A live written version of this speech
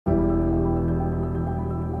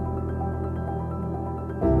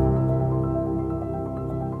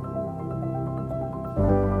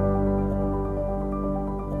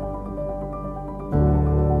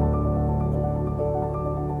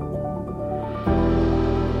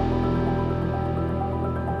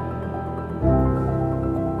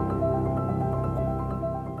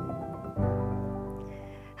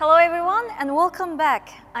and welcome back.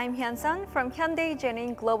 I'm Hyun-sun from Hyundai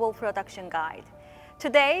Genin Global Production Guide.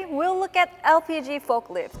 Today, we'll look at LPG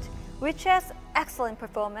forklift, which has excellent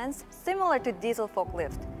performance similar to diesel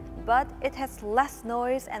forklift, but it has less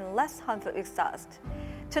noise and less harmful exhaust.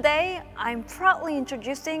 Today, I'm proudly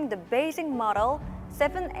introducing the basic model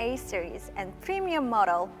 7A series and premium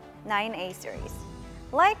model 9A series.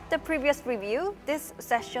 Like the previous review, this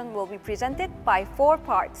session will be presented by 4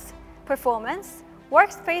 parts: performance,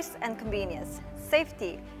 workspace and convenience,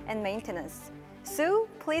 safety, and maintenance. Sue,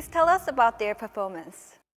 please tell us about their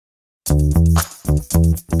performance.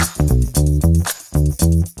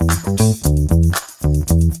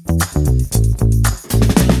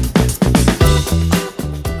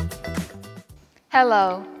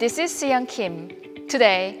 Hello, this is Seyoung Kim.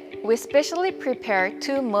 Today, we specially prepared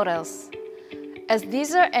 2 models. As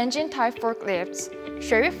these are engine-type forklifts,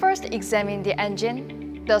 shall we first examine the engine?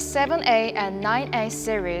 The 7A and 9A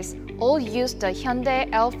series all use the Hyundai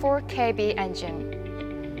L4KB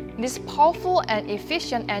engine. This powerful and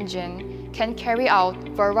efficient engine can carry out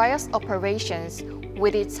various operations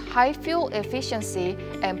with its high fuel efficiency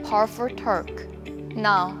and powerful torque.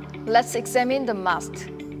 Now, let's examine the mast.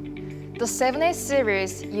 The 7A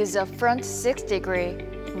series uses a front 6-degree,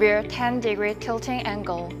 rear 10-degree tilting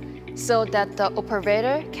angle so that the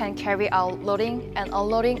operator can carry out loading and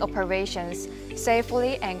unloading operations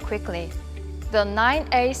safely and quickly. The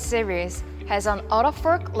 9A series has an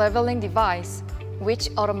auto-fork leveling device which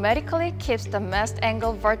automatically keeps the mast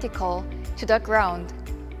angle vertical to the ground,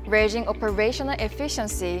 raising operational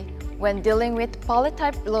efficiency when dealing with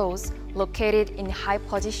poly-type loads located in high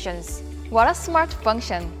positions. What a smart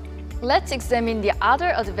function! Let's examine the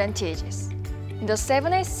other advantages. The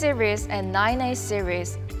 7A series and 9A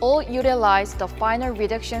series all utilize the final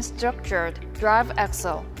reduction structured drive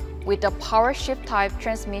axle with the power shift type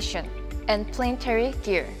transmission and planetary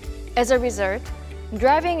gear. As a result,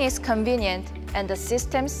 driving is convenient and the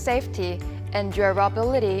system's safety and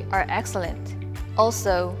durability are excellent.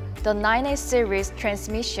 Also, the 9A series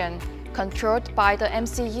transmission, controlled by the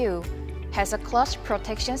MCU, has a clutch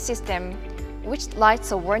protection system which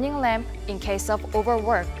lights a warning lamp in case of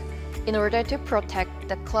overwork in order to protect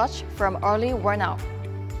the clutch from early worn-out.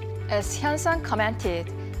 As Hyun-sun commented,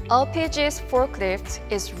 LPG's forklift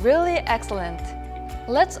is really excellent.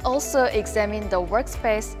 Let's also examine the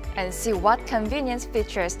workspace and see what convenience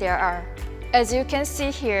features there are. As you can see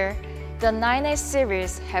here, the 9A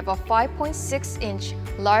series have a 5.6-inch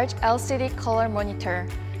large LCD color monitor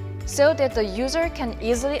so that the user can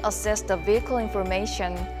easily access the vehicle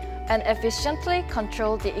information and efficiently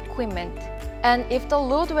control the equipment. And if the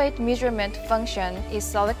load weight measurement function is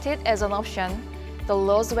selected as an option, the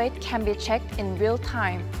load weight can be checked in real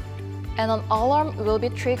time, and an alarm will be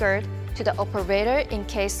triggered to the operator in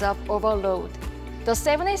case of overload. The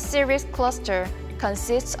 7A series cluster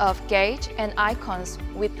consists of gauge and icons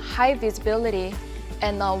with high visibility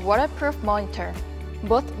and a waterproof monitor.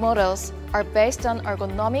 Both models are based on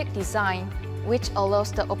ergonomic design, which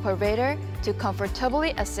allows the operator to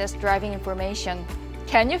comfortably access driving information.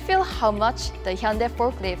 Can you feel how much the Hyundai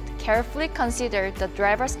forklift carefully considered the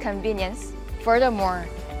driver's convenience? Furthermore,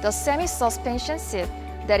 the semi-suspension seat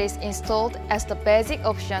that is installed as the basic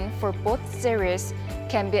option for both series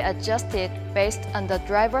can be adjusted based on the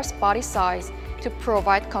driver's body size to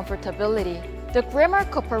provide comfortability. The Grammar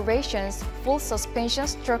Corporation's full suspension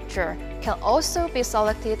structure can also be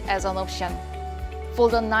selected as an option. For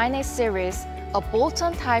the 9A series, a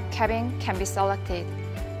bolt-on type cabin can be selected,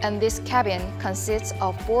 and this cabin consists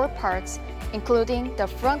of 4 parts, including the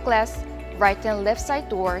front glass, right and left side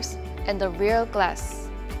doors, and the rear glass.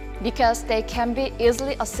 Because they can be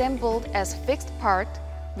easily assembled as fixed part,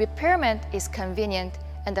 repairment is convenient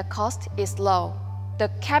and the cost is low. The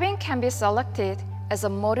cabin can be selected as a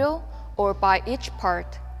module or by each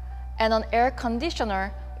part, and an air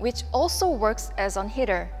conditioner, which also works as a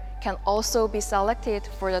heater, can also be selected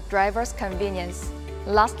for the driver's convenience.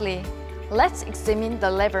 Lastly, let's examine the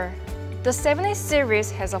lever. The 7A series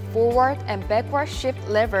has a forward and backward shift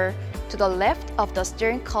lever to the left of the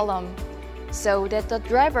steering column, so that the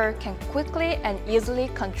driver can quickly and easily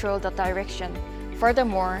control the direction.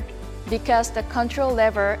 Furthermore, because the control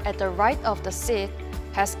lever at the right of the seat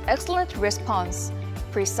has excellent response,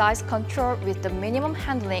 precise control with the minimum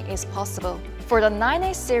handling is possible. For the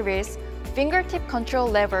 9A series, fingertip control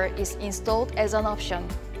lever is installed as an option.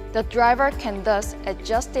 The driver can thus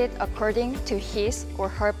adjust it according to his or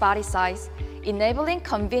her body size, enabling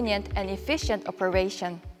convenient and efficient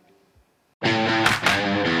operation.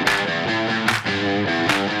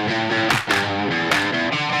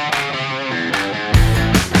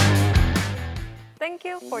 Thank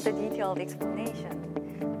you for the detailed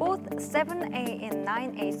explanation. Both 7A and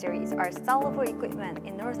 9A series are sellable equipment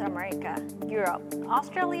in North America, Europe,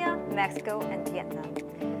 Australia, Mexico, and Vietnam.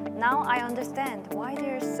 Now I understand why they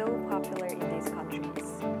are so popular in these countries.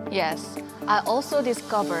 Yes, I also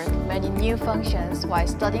discovered many new functions while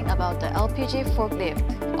studying about the LPG forklift.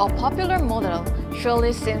 A popular model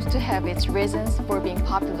surely seems to have its reasons for being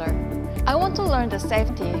popular. I want to learn the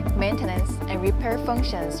safety, maintenance, and repair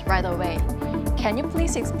functions right away. Can you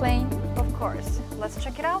please explain? Of course. Let's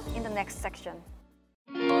check it out in the next section.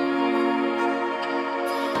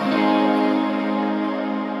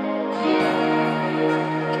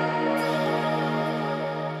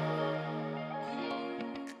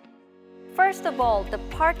 First of all, the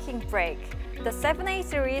parking brake. The 7A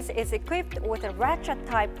series is equipped with a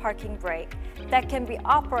ratchet-type parking brake that can be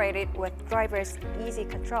operated with driver's easy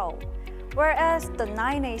control, whereas the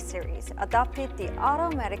 9A series adopted the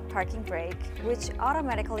automatic parking brake, which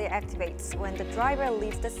automatically activates when the driver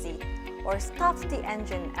leaves the seat or stops the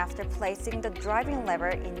engine after placing the driving lever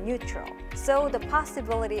in neutral, so the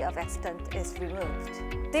possibility of accident is removed.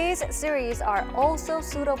 These series are also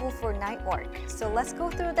suitable for night work, so let's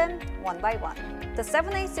go through them one by one. The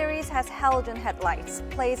 7A series has halogen headlights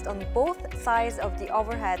placed on both sides of the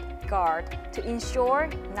overhead guard to ensure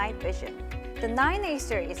night vision. The 9A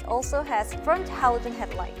series also has front halogen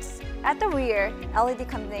headlights. At the rear, LED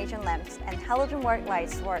combination lamps and halogen work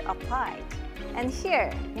lights were applied. And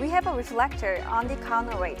here, we have a reflector on the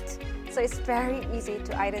counterweight, so it's very easy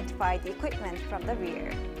to identify the equipment from the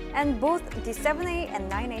rear. And both the 7A and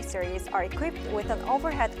 9A series are equipped with an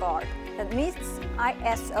overhead guard that meets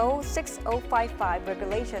ISO 6055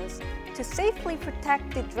 regulations to safely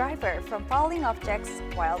protect the driver from falling objects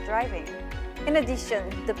while driving. In addition,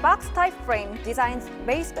 the box-type frame designs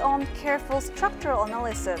based on careful structural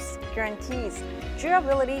analysis guarantees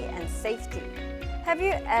durability and safety. Have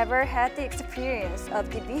you ever had the experience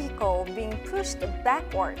of the vehicle being pushed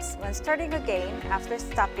backwards when starting again after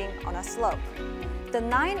stopping on a slope? The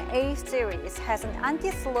 9A series has an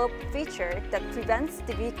anti-slope feature that prevents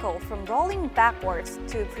the vehicle from rolling backwards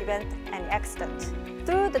to prevent an accident.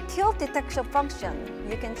 Through the tilt detection function,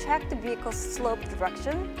 you can check the vehicle's slope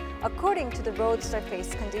direction according to the road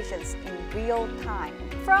surface conditions in real time.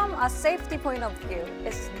 From a safety point of view,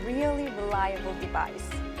 it's a really reliable device.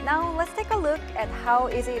 Now let's take a look at how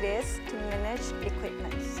easy it is to manage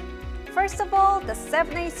equipment. First of all, the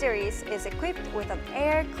 7A series is equipped with an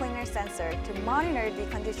air cleaner sensor to monitor the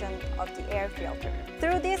condition of the air filter.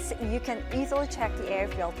 Through this, you can easily check the air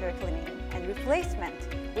filter cleaning and replacement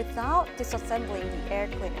without disassembling the air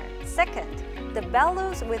cleaner. Second, the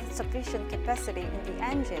bellows with sufficient capacity in the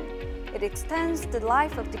engine. It extends the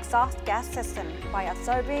life of the exhaust gas system by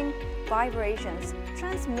absorbing vibrations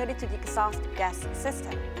transmitted to the exhaust gas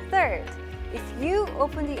system. Third, if you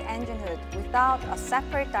open the engine hood without a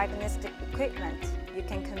separate diagnostic equipment, you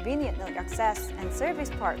can conveniently access and service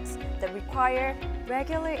parts that require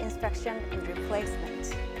regular inspection and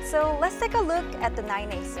replacement. So let's take a look at the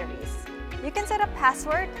 9A series. You can set a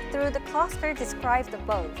password through the cluster described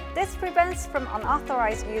above. This prevents from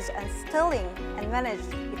unauthorized use and stealing and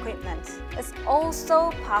managed equipment. It's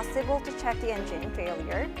also possible to check the engine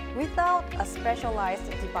failure without a specialized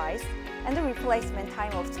device and the replacement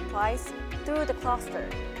time of supplies through the cluster,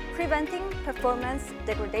 preventing performance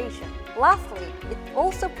degradation. Lastly, it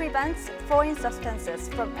also prevents foreign substances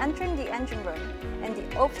from entering the engine room, and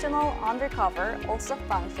the optional undercover also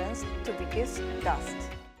functions to reduce dust.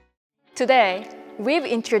 Today, we've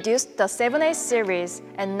introduced the 7A series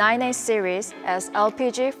and 9A series as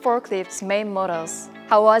LPG forklifts main models.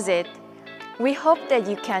 How was it? We hope that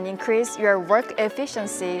you can increase your work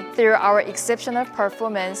efficiency through our exceptional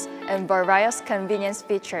performance and various convenience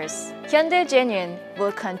features. Hyundai Genuine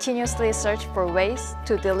will continuously search for ways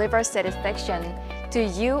to deliver satisfaction to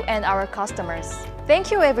you and our customers.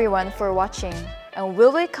 Thank you everyone for watching, and we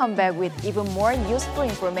will come back with even more useful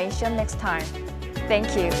information next time.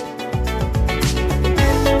 Thank you.